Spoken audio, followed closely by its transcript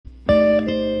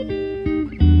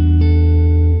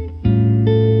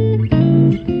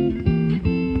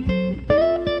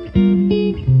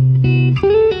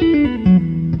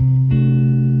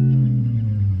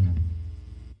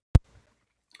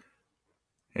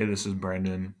Hey, this is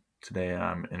Brandon. Today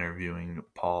I'm interviewing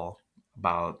Paul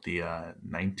about the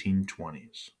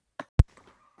 1920s.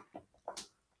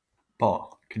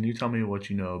 Paul, can you tell me what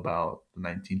you know about the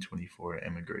 1924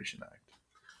 Immigration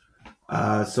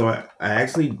Act? So I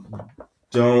actually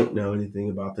don't know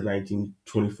anything about the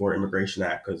 1924 Immigration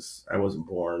Act because I wasn't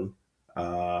born.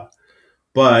 Uh,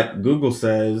 but Google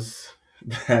says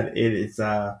that it is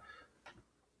a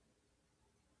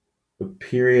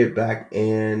period back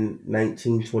in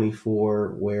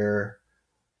 1924 where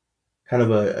kind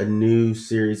of a new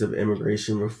series of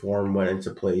immigration reform went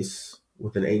into place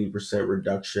with an 80%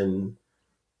 reduction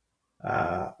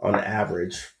on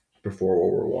average before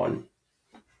World War One.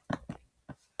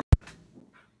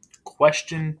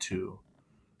 Question 2.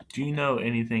 Do you know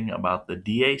anything about the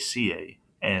DACA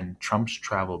and Trump's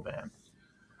travel ban?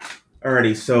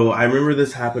 Alrighty, so I remember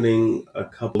this happening a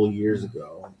couple of years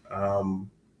ago.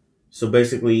 So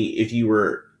basically, if you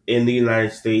were in the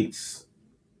United States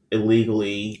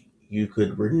illegally, you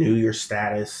could renew your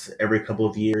status every couple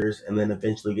of years and then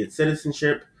eventually get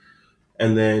citizenship.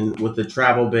 And then with the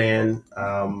travel ban,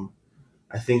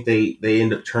 I think they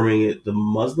end up terming it the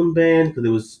Muslim ban because it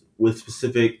was with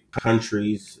specific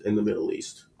countries in the Middle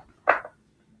East.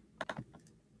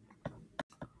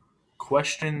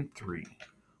 Question 3.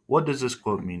 What does this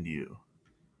quote mean to you?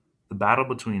 The battle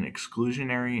between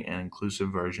exclusionary and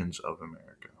inclusive versions of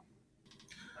America.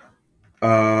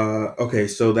 Okay,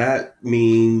 so that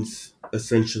means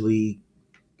essentially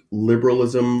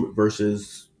liberalism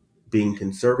versus being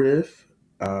conservative.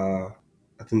 I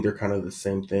think they're kind of the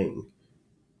same thing.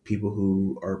 People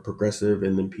who are progressive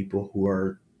and then people who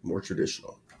are more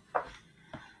traditional.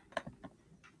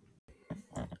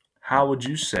 How would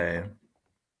you say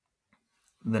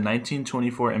the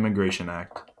 1924 Immigration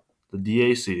Act, the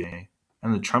DACA,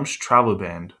 and the Trump's travel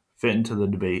ban fit into the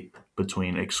debate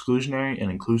between exclusionary and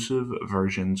inclusive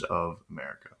versions of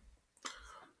America?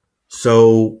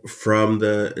 So, from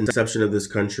the inception of this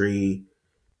country,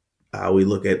 we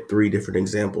look at three different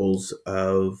examples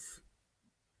of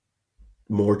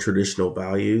more traditional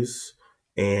values.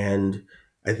 And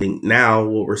I think now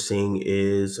what we're seeing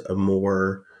is a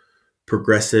more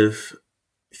progressive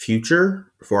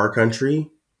future for our country,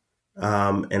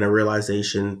 and a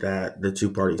realization that the two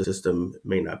party system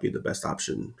may not be the best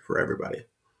option for everybody.